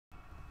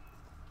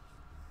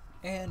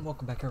And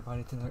welcome back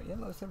everybody to another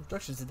MOS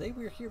Introductions. Today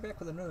we are here back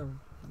with another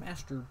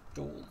Master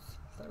Duels.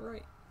 Is that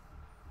right?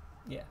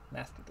 Yeah,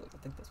 Master Duels. I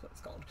think that's what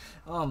it's called.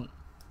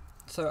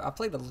 So I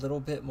played a little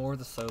bit more of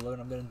the solo,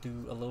 and I'm gonna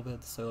do a little bit of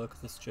the solo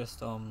because it's just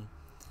some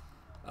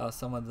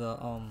of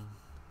the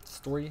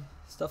story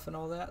stuff and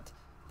all that.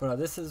 But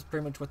this is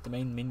pretty much what the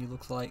main menu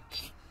looks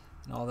like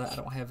and all that. I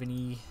don't have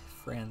any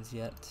friends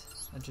yet.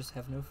 I just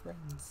have no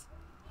friends.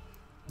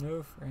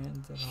 No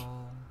friends at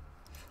all.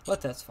 But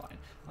that's fine.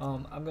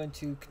 I'm going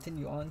to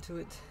continue on to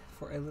it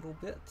for a little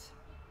bit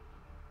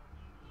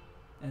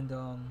and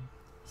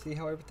see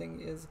how everything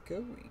is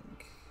going.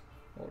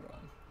 Hold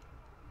on.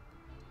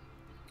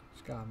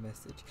 Just got a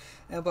message.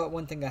 But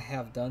one thing I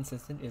have done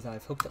since then is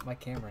I've hooked up my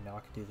camera. Now I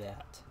can do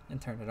that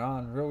and turn it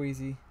on real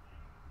easy.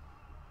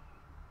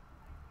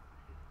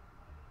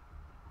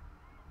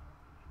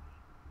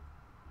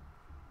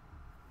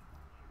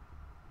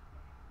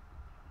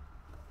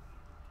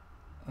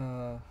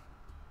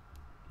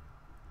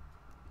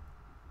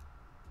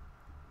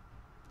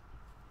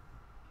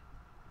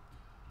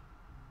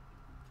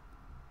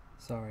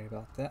 Sorry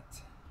about that.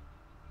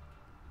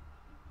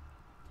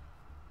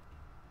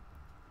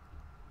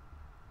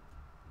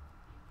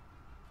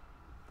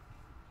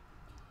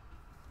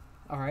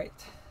 Alright,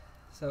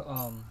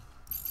 so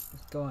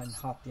let's go ahead and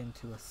hop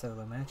into a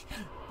solo match.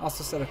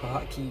 Also set up a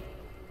hotkey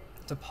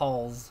to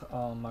pause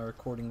my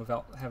recording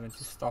without having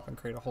to stop and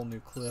create a whole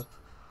new clip.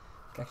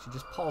 I can actually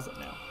just pause it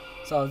now.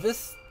 So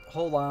this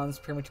whole line is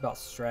pretty much about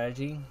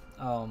strategy.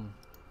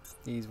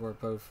 These were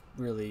both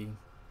really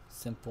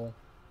simple.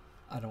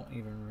 I don't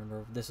even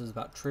remember. This is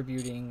about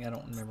tributing. I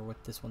don't remember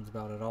what this one's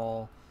about at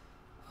all.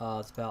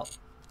 It's about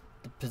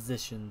the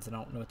positions, and I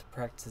don't know what the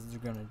practices are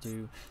going to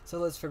do. So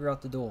let's figure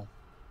out the duel.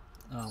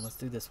 Let's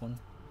do this one.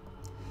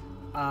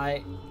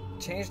 I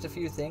changed a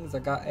few things. I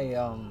got a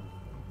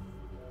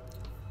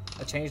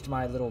I changed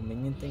my little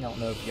minion thing. I don't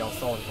know if y'all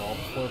saw it at all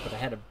before, but I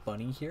had a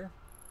bunny here,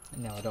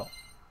 and now I don't.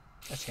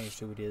 I changed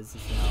who it is.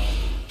 It's now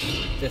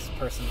this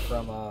person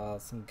from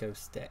some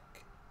ghost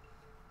deck.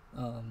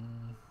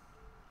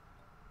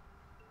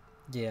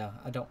 Yeah,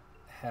 I don't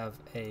have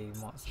a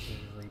monster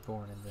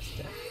reborn in this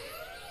deck.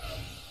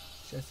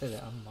 Should I say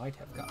that? I might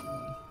have gotten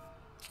one.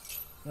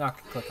 I'm not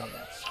gonna click on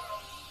that.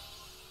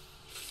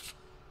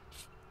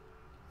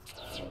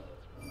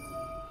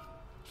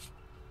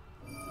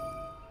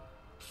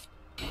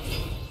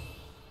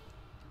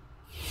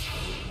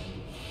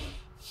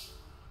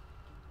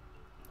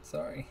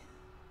 Sorry.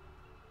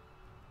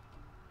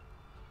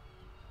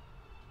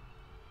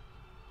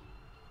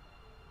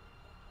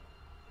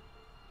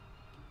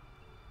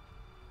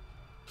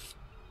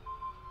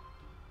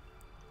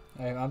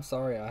 I'm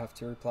sorry, I have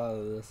to reply to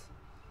this.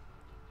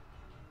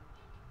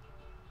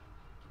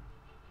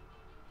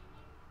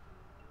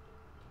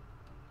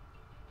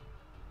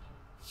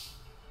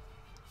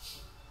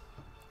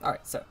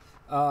 Alright, so,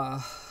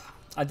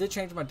 I did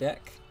change my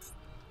deck.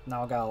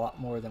 Now I got a lot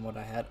more than what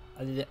I had.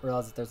 I didn't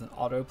realize that there's an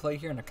autoplay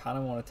here, and I kind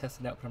of want to test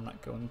it out, but I'm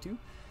not going to.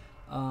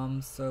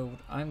 So what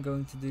I'm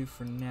going to do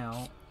for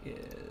now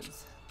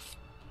is...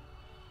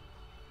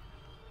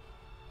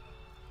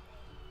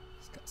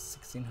 Got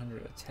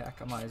 1600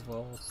 attack. I might as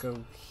well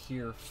go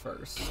here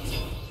first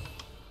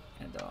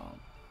and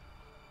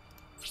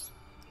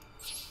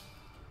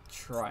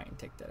try and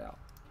take that out.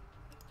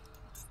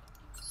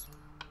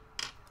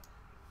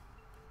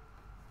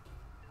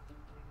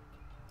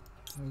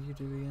 What do you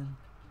do again?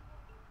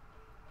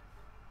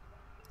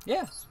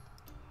 Yeah.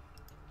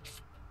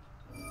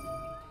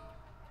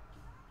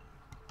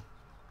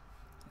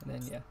 And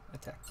then yeah,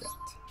 attack that.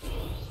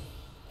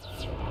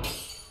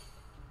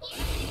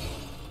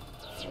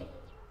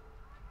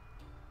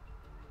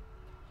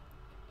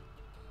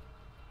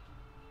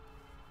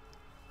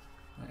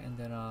 And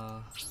then,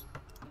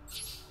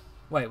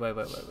 wait.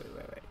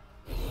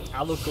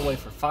 I look away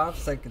for 5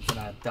 seconds and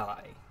I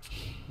die.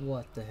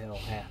 What the hell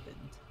happened?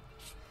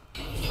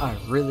 I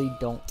really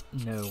don't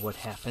know what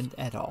happened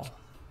at all.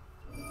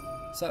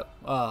 So,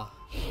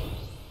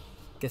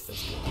 guess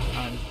that's good.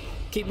 I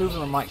keep moving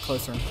my mic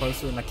closer and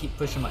closer, and I keep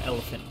pushing my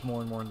elephant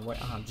more and more in the way.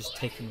 I'm just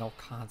taking all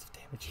kinds of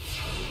damage.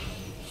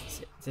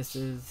 So this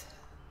is...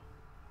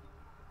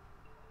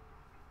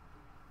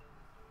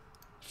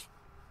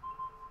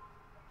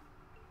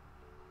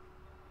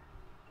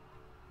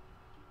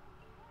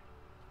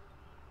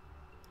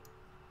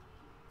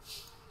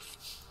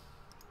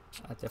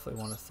 I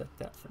definitely want to set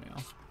that for now.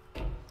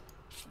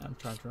 I'm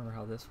trying to remember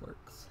how this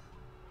works.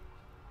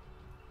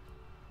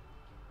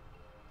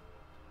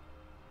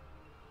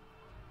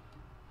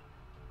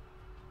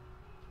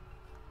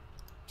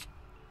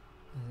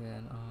 And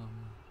then,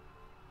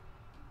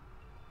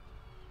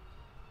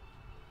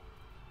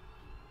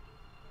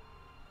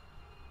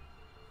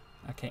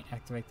 I can't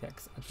activate that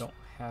because I don't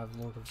have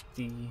Lord of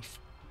D.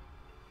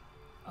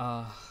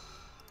 I'm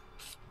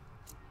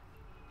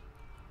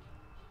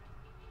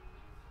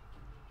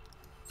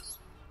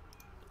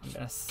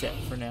gonna set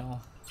for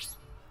now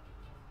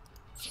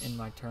in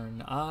my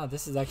turn.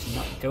 This is actually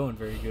not going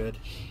very good.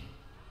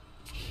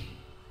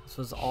 This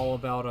was all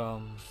about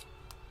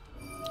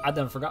I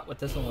done forgot what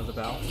this one was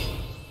about.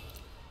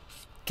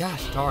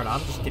 Gosh darn, I'm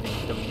just getting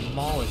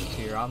demolished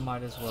here. I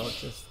might as well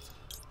just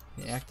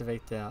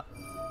activate that.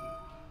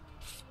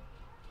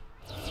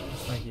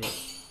 That's like it.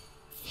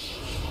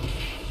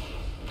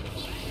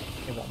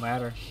 It won't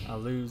matter. I'll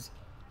lose.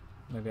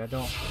 Maybe I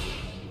don't.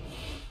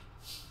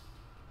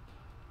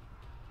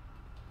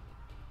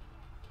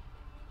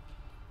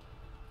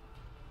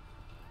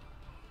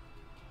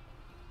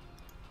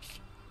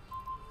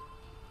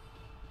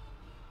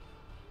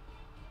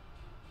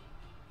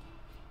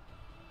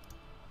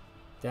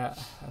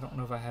 I don't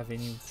know if I have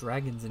any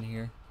dragons in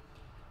here.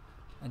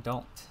 I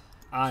don't.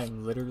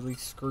 I'm literally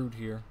screwed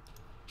here.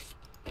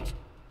 This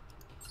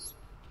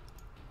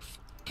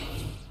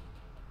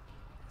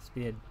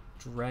be a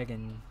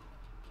dragon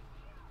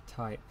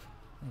type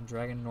and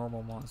dragon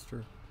normal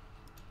monster,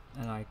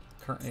 and I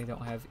currently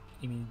don't have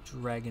any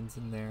dragons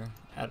in there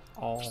at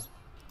all.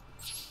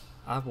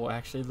 I will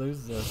actually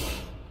lose this.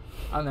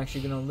 I'm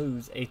actually gonna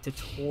lose a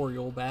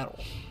tutorial battle.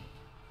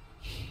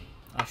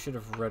 I should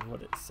have read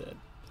what it said.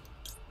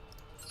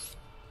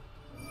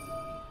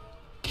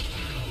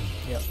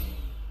 Yep.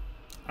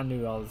 I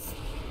knew I was...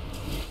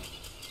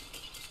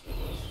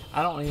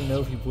 I don't even know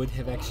if he would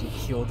have actually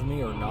killed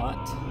me or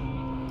not.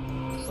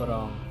 But,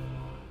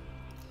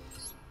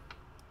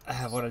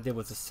 what I did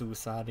was a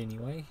suicide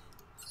anyway.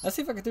 Let's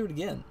see if I can do it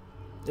again.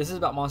 This is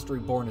about Monster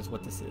Reborn is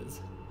what this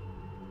is.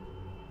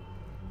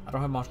 I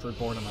don't have Monster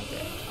Reborn in my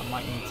deck. I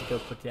might need to go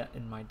put that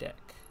in my deck.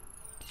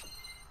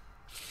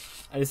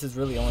 And this is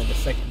really only the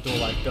second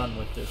duel I've done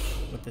with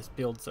this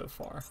build so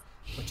far,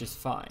 which is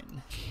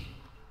fine.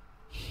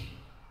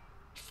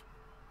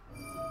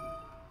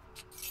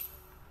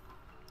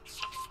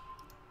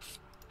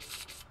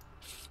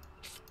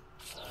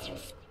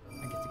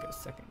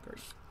 Second grade.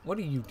 What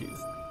do you do?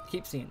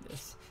 Keep seeing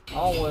this.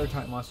 All water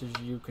type monsters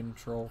you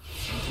control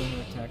and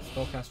junior attack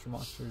spellcaster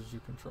monsters you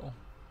control.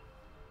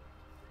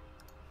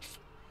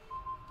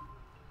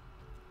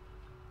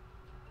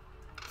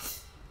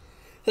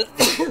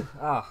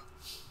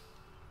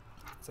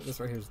 So this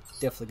right here is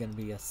definitely going to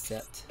be a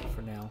set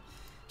for now.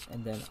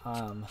 And then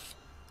that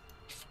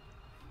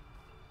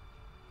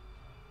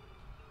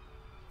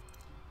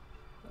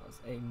was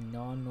a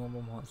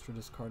non-normal monster.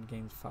 Discard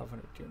gains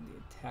 500 during the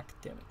attack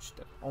damage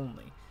step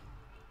only.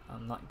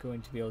 I'm not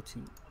going to be able to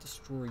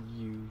destroy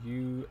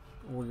you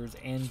warriors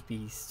and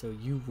beasts, so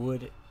you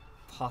would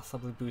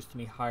possibly boost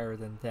me higher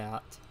than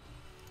that.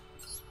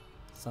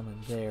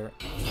 Summon there.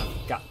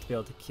 I've got to be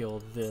able to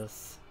kill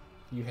this.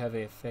 You have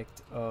a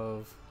effect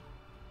of...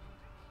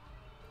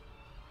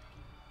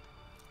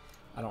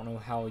 I don't know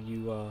how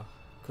you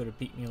could have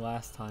beat me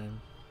last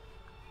time.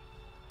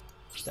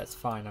 That's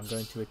fine. I'm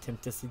going to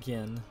attempt this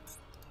again.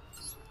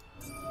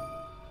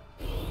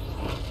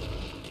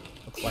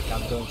 Looks like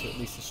I'm going to at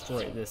least destroy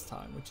it this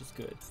time, which is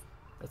good.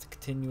 That's a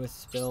continuous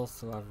spell,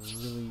 so I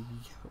really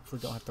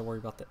hopefully don't have to worry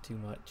about that too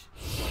much.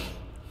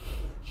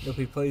 If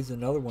he plays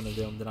another one of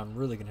them, then I'm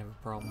really going to have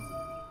a problem.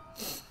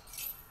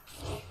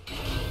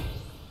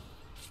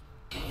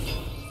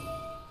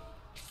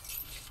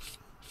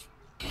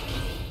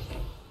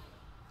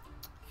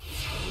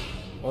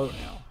 Whoa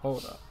now,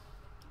 hold up.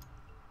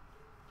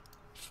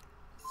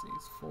 Let's see,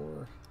 it's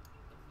 4.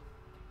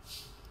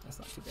 That's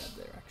not too bad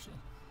there, actually.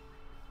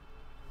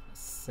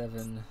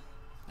 7.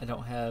 I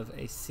don't have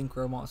a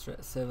synchro monster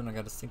at 7. I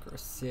got a synchro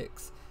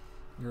 6.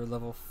 You're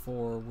level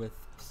 4 with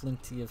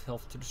plenty of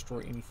health to destroy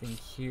anything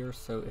here.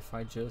 So if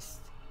I just...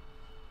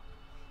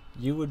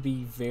 You would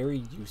be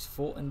very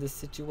useful in this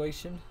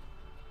situation.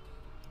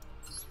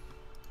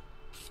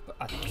 But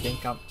I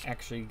think I'm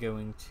actually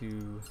going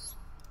to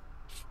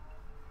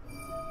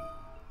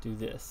do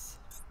this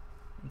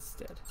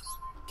instead.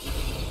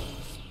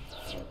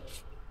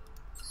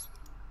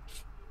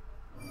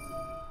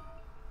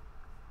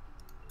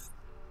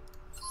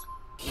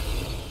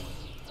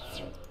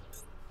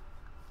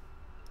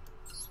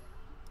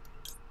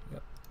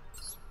 Yep.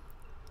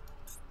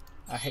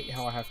 I hate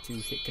how I have to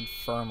hit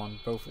confirm on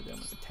both of them.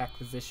 Attack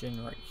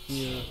position right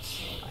here.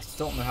 I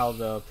still don't know how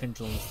the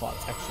pendulum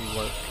slots actually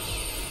work.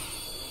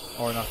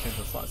 Or not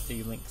pendulum slots,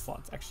 the link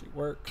slots actually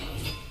work.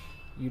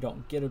 You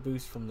don't get a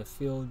boost from the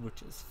field,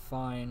 which is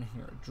fine.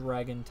 You're a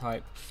dragon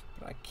type,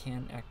 but I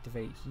can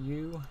activate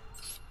you.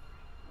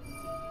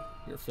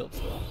 Your field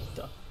spell.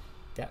 Duh.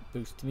 That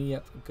boosts me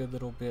up a good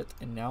little bit,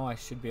 and now I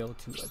should be able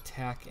to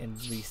attack and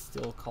at least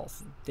still cause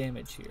some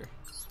damage here.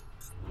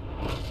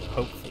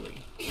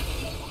 Hopefully.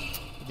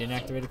 You didn't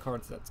activate a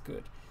card, so that's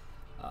good.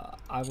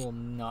 I will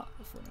not,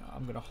 for now,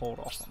 I'm going to hold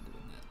off on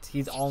doing that.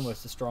 He's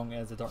almost as strong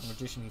as a Dark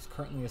Magician. He's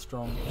currently as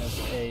strong as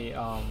a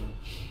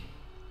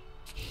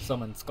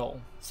summoned skull.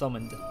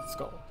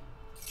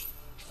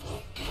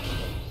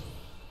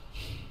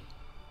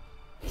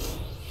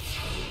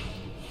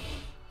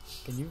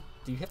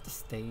 Do you have to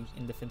stay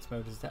in defense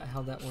mode? Is that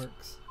how that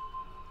works?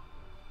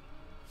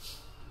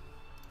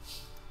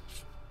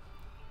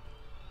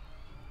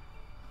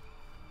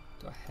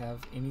 Do I have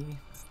any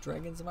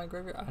dragons in my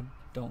graveyard? I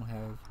don't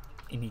have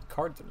any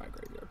cards in my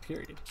graveyard,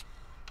 period.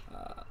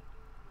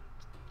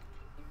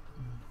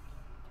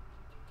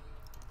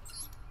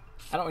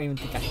 I don't even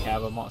think I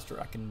have a monster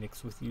I can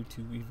mix with you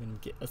to even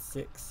get a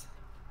 6.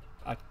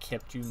 I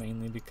kept you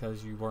mainly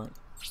because you weren't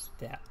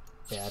that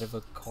bad of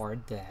a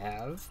card to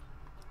have.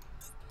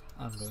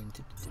 I'm going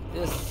to do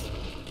this.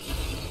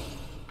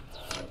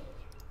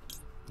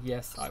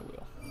 Yes, I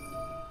will.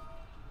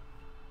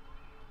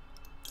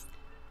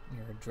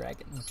 You're a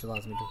dragon, which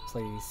allows me to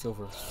play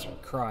Silver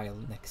Cry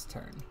next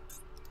turn.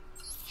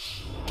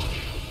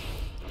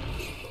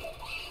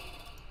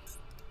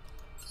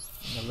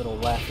 And a little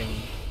laughing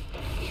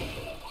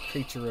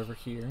creature over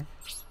here.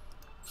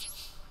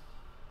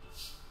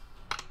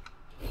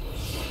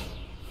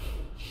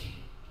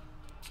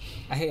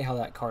 I hate how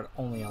that card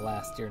only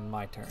lasts during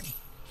my turn.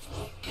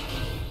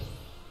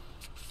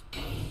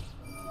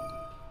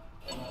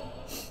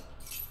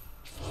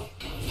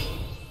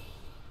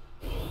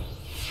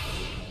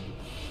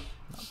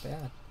 Not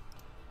bad.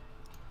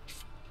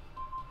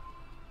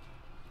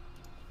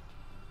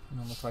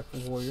 Normal type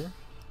of warrior.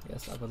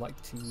 Yes, I would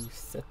like to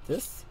set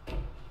this.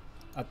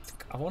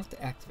 I want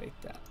to activate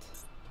that.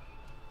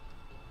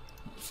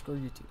 Screw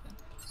you two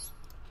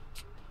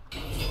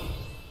then.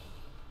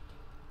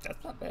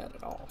 That's not bad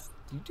at all.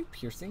 Do you do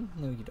piercing?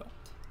 No, you don't.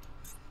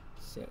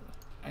 So,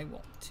 I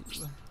want to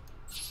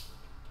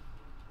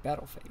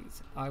battle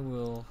phase. I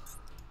will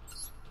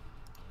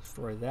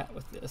destroy that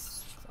with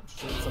this. I'm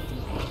sure it's something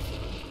else.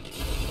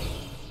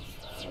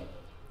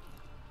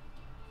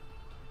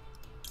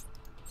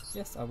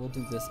 Yes, I will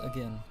do this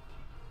again.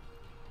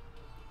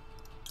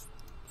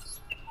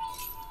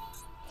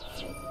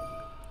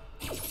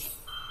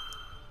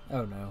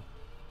 Oh no.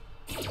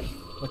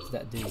 What did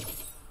that do?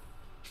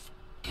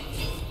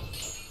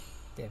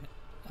 Damn it.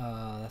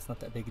 That's not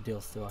that big a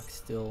deal still. I can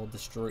still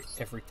destroy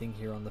everything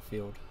here on the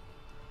field.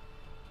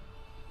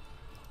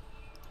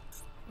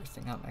 First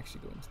thing I'm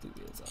actually going to do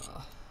is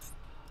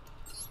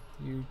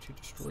you to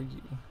destroy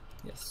you.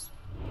 Yes.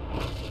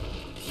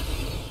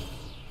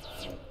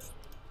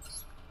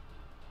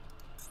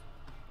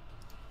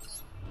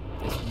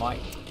 This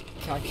might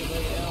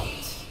calculate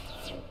out.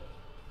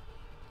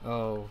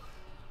 Oh.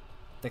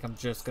 I think I'm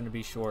just going to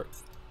be short.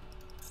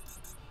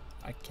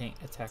 I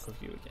can't attack with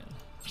you again.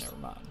 Never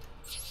mind.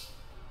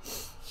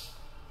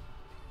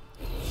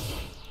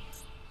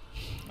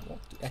 I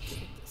won't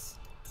activate this.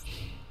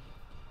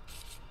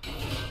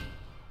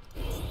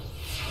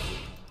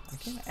 I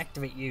can't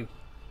activate you.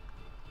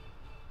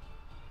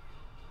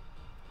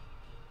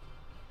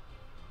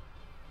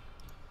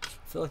 I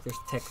feel like there's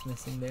text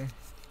missing there.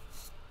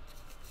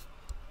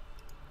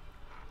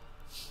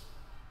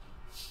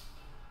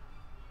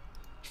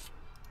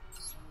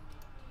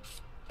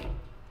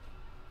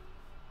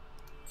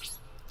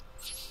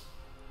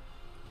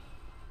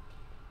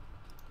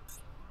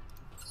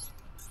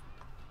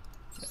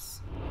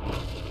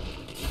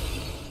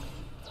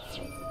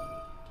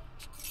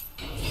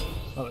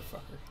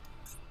 Motherfucker.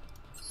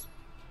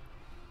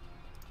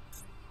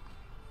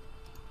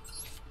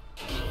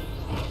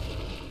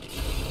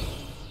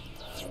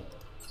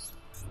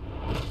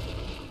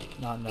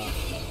 Not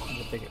enough.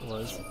 How big it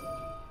was.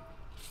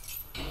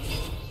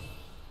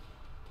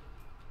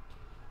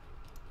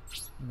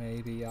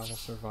 Maybe I will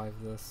survive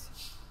this.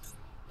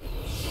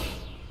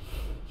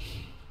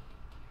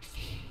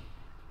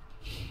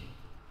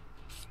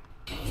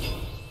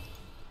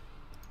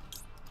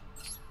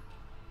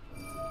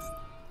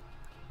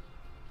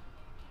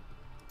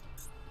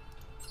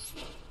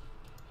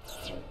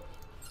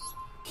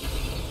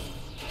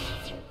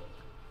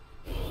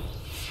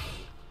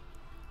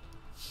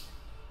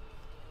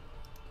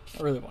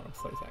 I really want to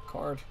play that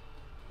card.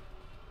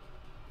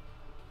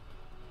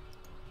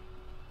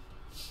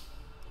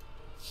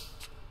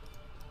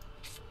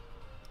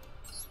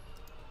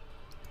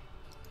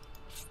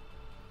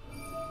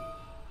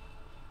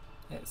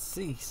 Let's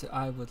see, so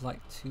I would like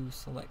to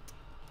select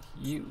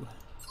you.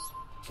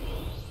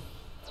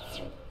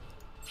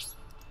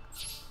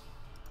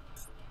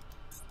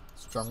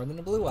 Stronger than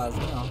the blue eyes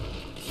now.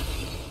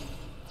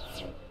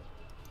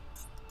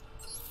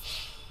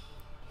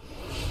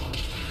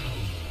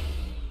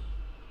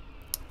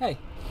 Hey,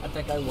 I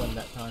think I won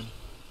that time.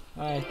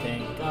 I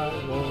think I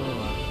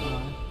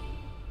won.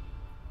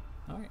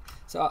 Alright,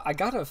 so I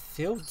got a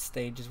field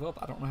stage as well,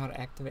 but I don't know how to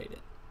activate it.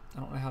 I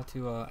don't know how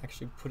to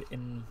actually put it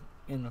in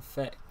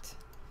effect.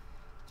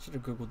 Should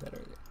have googled that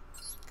earlier.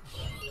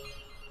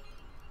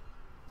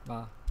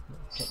 My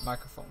hit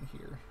microphone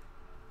here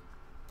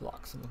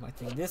blocks some of my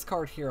thing. This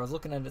card here, I was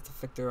looking at its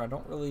effector. I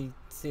don't really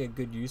see a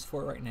good use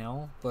for it right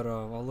now, but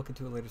I'll look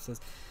into it later. It says,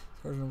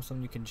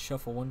 you can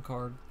shuffle one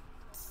card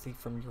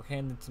from your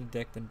hand into the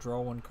deck, then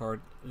draw one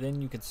card,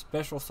 then you can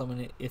special summon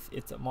it if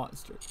it's a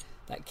monster.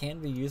 That can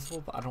be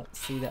useful, but I don't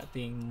see that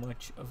being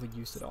much of a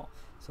use at all.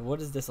 So what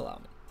does this allow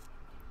me?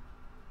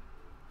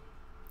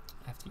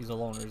 I have to use a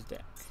loner's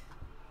deck.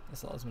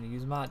 This allows me to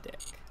use my deck.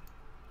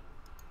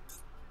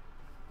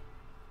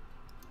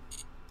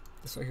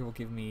 This right here will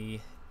give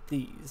me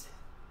these.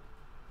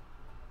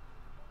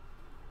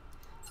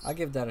 I'll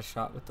give that a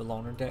shot with the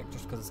loner deck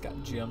just because it's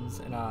got gems,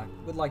 and I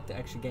would like to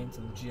actually gain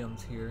some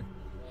gems here.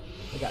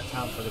 I got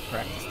time for the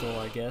practice duel,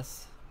 I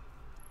guess.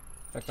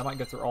 In fact, I might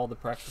go through all the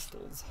practice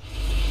duels.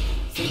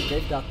 See,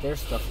 they've got their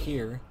stuff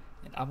here,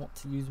 and I want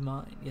to use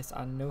mine. Yes,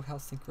 I know how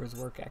synchros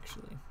work,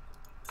 actually.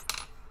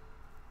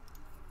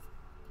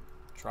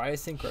 Try a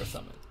synchro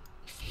summon.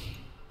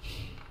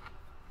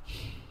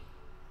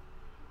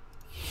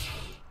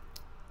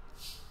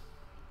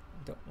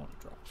 Don't want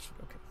to draw.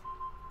 Okay.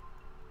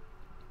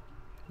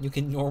 You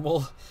can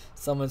normal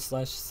summon /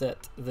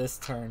 set this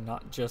turn,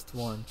 not just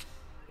one.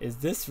 Is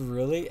this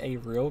really a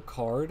real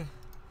card?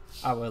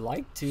 I would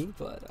like to,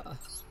 but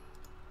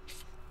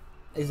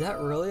is that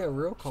really a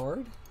real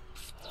card?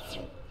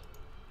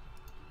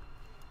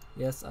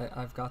 Yes,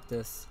 I've got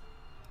this.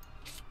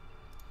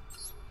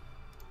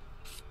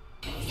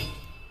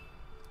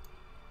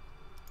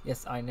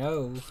 Yes, I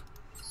know.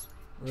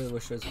 I really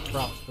wish those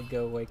props would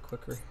go away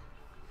quicker.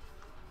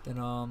 Then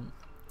I've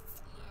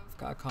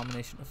got a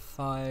combination of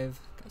 5.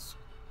 Got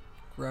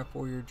Scrap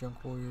Warrior,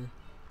 Junk Warrior.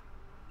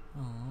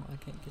 Oh, I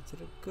can't get to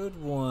the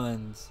good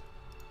ones.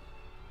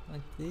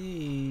 Like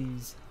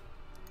these.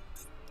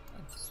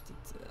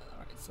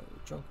 Alright, so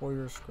Junk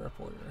Warrior, Scrap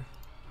Warrior.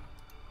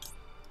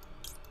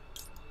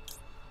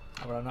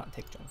 How would I not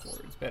take Junk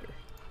Warrior? It's better.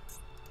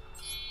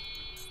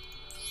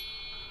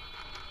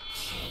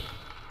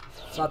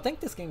 So I think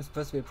this game is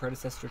supposed to be a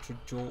predecessor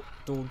to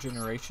Duel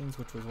Generations,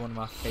 which was one of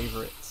my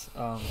favorite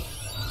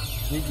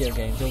YuGiOh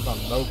games. It was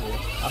on mobile.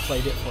 I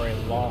played it for a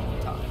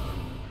long time.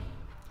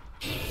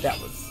 That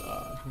was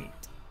neat.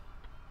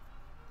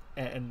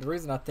 And the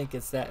reason I think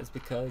it's that is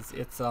because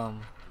it's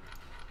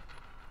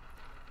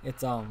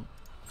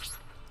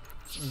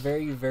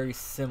very, very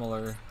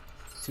similar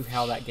to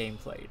how that game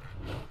played.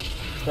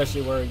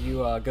 Especially where you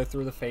go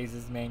through the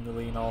phases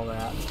manually and all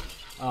that.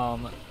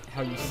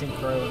 How you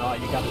synchro and all.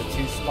 You got the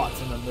 2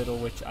 spots in the middle,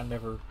 which I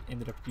never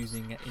ended up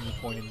using at any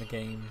point in the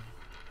game.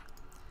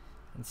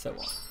 And so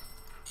on.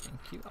 Thank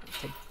you. I will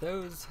take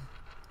those.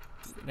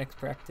 Do the next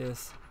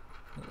practice.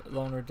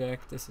 Loner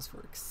deck. This is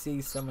for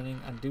Xyz summoning.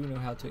 I do know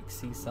how to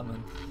Xyz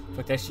summon. In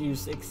fact, I should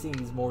use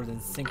Xyz more than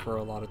synchro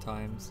a lot of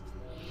times.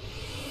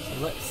 So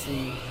let's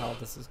see how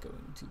this is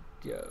going to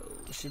go.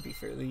 It should be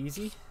fairly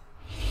easy.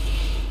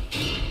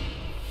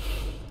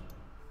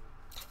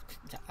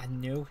 I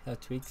know how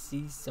to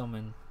Xyz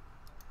summon.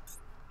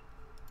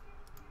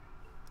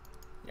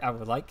 I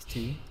would like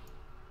to.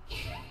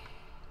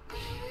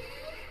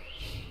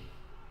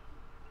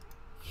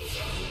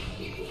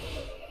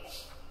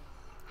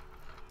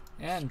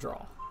 And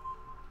draw.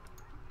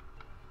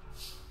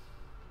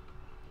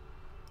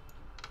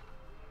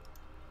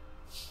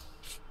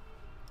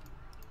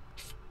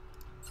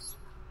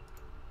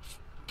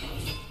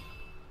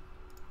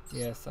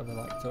 Yes, I would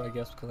like to, I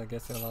guess, because I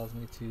guess it allows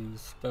me to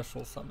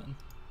special summon.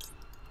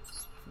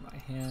 For my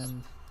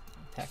hand,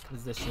 attack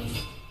position.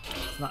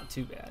 It's not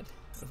too bad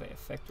of an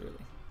effect, really.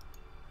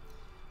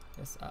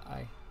 Yes,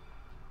 okay,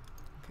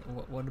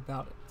 what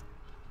about it?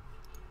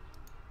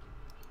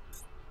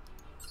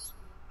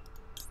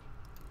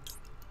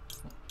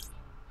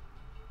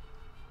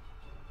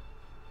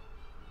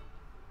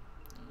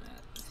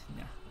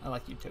 Yeah, I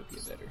like Utopia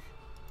better.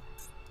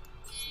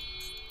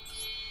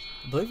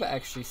 I believe I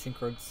actually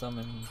synchroed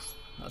summoned,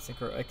 not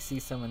synchro,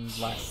 Xyz summoned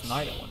last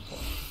night at one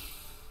point.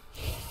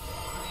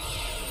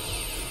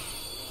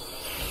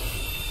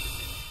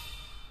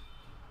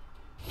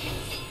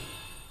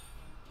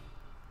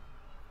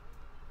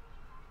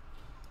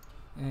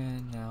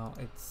 And now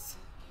it's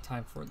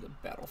time for the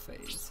battle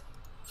phase.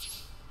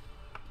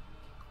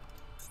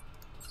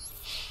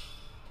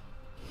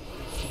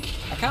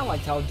 I kind of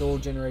liked how Duel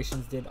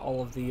Generations did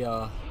all of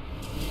the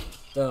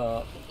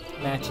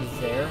matches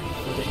there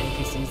for the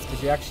NPCs,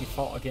 because you actually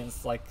fought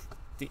against like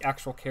the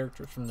actual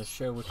characters from the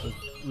show, which was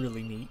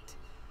really neat.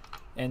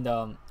 And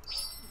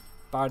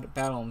battled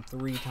them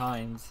 3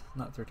 times,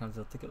 not 3 times,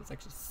 I think it was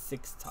actually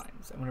 6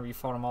 times. And whenever you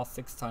fought them all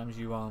 6 times,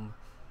 you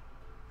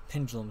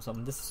pendulum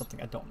summon. This is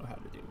something I don't know how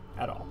to do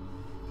at all.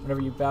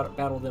 Whenever you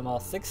battle them all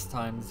 6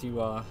 times, you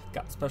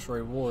got special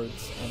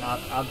rewards, and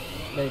I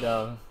made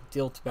a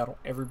deal to battle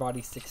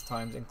everybody 6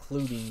 times,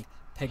 including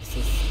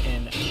Pegasus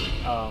and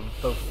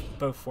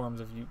both forms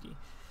of Yugi.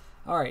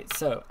 Alright,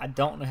 so I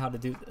don't know how to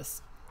do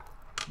this.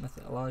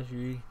 Method allows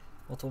you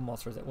multiple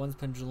monsters at once.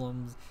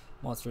 Pendulums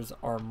monsters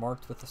are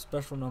marked with a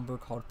special number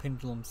called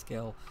pendulum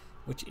scale,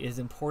 which is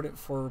important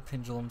for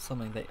pendulum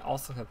summoning. They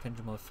also have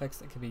pendulum effects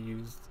that can be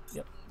used,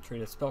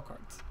 treated as spell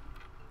cards.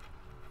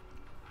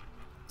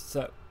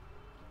 So,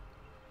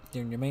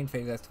 during your main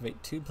phase,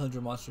 activate 2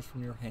 pendulum monsters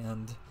from your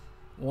hand,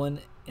 1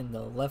 in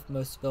the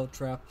leftmost spell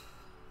trap.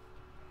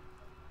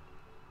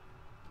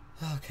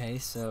 Okay,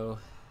 so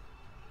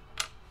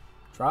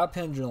try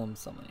pendulum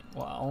summoning.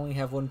 Well, I only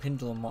have 1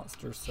 pendulum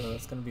monster, so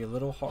it's going to be a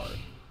little hard.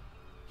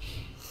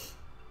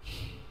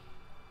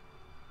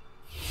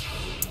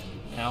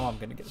 Now I'm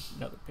gonna get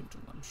another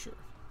pendulum, I'm sure.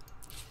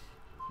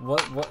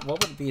 What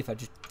would it be if I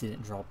just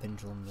didn't draw a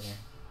pendulum there?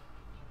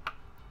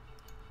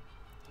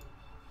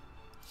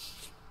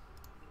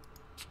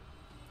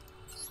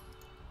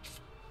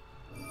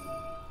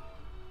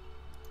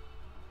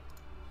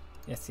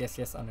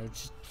 Yes, I know.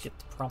 Just get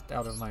the prompt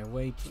out of my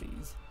way,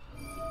 please.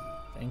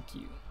 Thank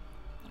you.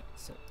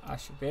 So I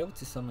should be able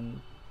to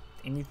summon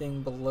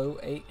anything below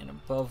 8 and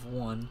above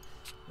 1,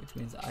 which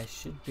means I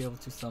should be able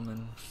to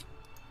summon...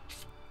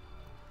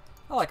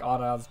 I like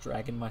Odd Eyes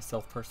Dragon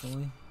myself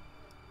personally.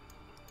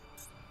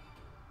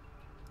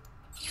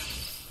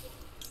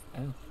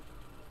 Oh.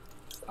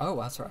 Oh,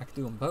 that's right, I could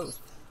do them both.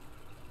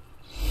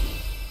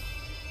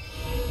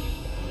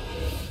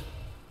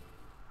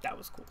 That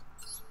was cool.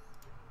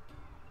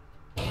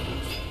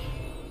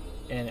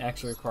 And it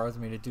actually requires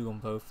me to do them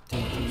both to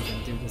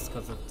even do this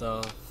because of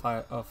the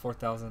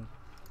 4,000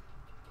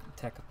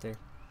 attack up there.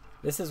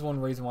 This is one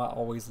reason why I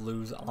always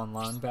lose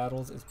online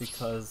battles, is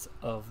because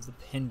of the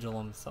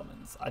pendulum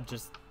summons. I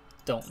just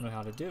don't know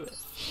how to do it.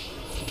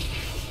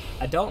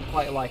 I don't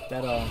quite like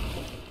that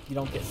you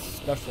don't get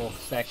special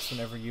effects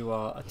whenever you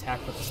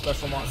attack with a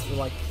special monster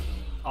like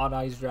Odd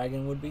Eyes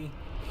Dragon would be.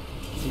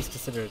 He's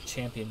considered a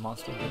champion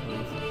monster, I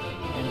believe.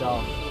 And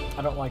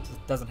I don't like that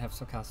it doesn't have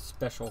some kind of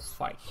special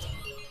fight,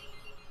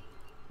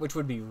 which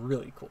would be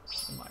really cool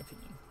in my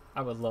opinion.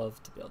 I would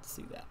love to be able to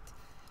see that.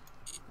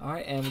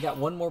 Alright, and we got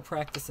one more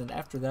practice, and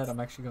after that I'm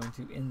actually going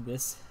to end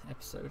this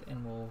episode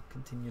and we'll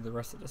continue the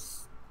rest of the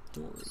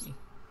story.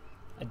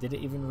 I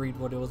didn't even read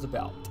what it was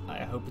about.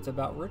 I hope it's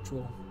about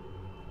ritual.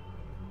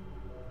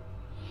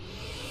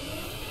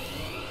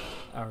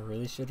 I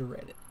really should have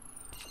read it.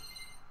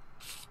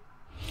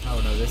 Oh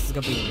no, this is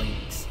going to be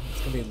links.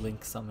 It's going to be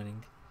link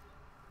summoning.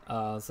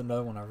 It's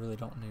another one I really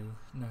don't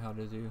know how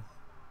to do.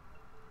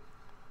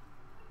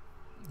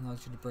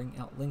 Allows you to bring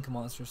out link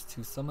monsters.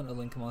 To summon a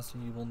link monster,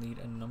 you will need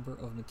a number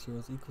of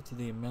materials equal to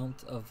the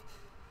amount of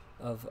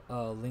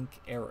link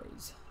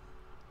arrows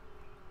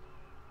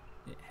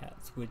it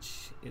has,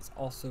 which is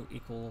also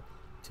equal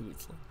to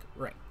its link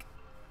rank.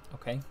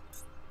 Okay.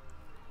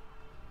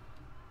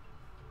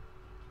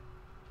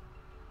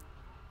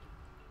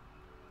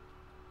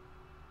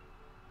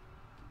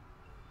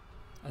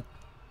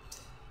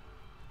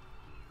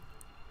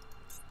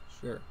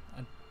 Sure,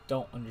 I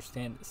don't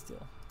understand it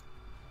still.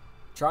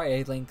 Try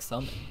a link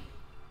summon.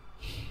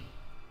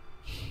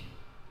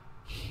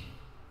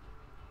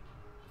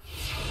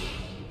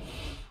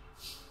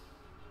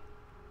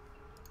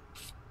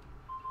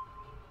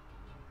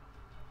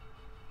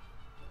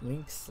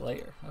 Link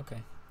Slayer.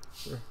 Okay,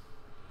 sure.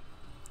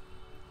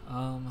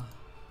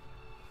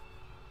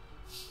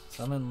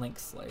 Summon Link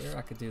Slayer.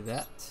 I could do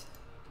that.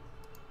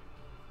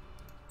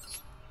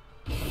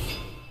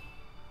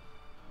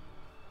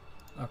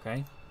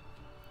 Okay.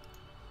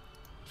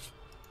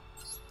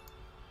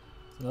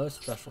 Another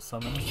special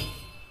summon.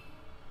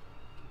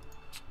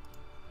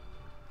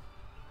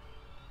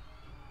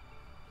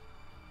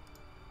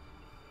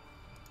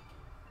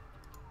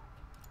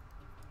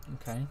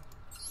 Okay.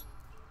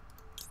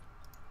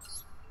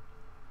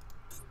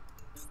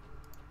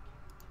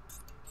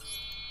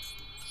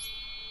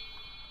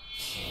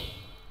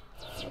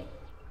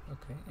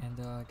 Okay, and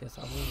I guess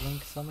I will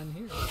link summon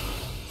here.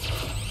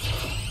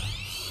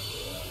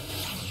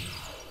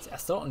 See, I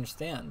still don't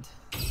understand.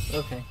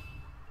 Okay.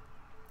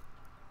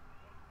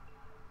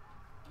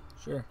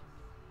 Sure.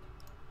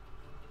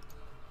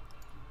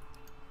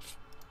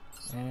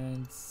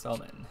 And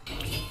summon.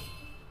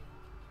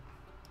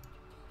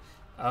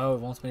 Oh, it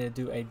wants me to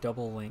do a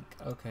double link.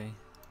 Okay.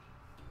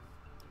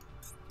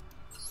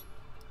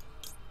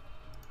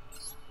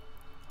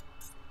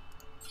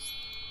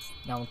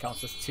 Now one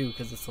counts as 2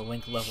 because it's a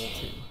link level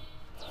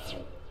 2.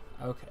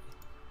 Okay.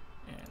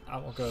 And I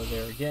will go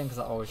there again because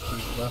I always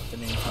choose left,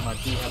 and anytime I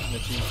do happen to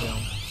choose them.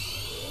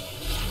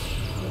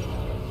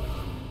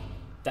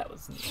 That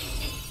was neat.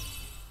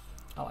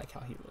 I like how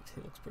he looks.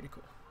 He looks pretty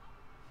cool.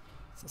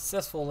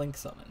 Successful link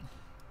summon.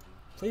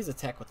 Please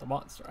attack with the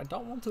monster. I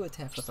don't want to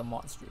attack with the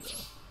monster though.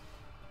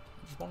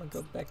 I just want to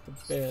go back to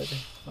bed.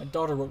 My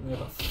daughter woke me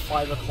up at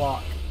 5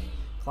 o'clock.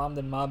 Climbed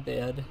in my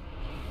bed.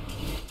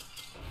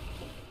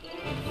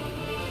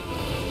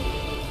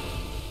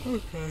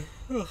 Okay.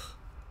 Ugh.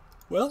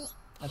 Well,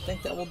 I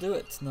think that will do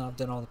it. Now I've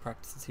done all the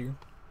practices here.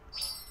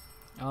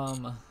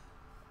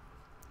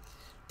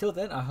 Till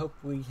then, I hope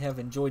we have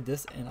enjoyed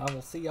this, and I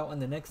will see y'all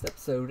in the next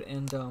episode.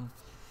 And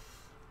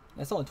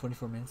that's only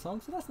 24 minutes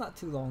long, so that's not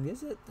too long,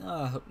 is it?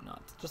 I hope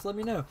not. Just let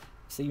me know.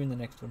 See you in the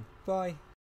next one. Bye.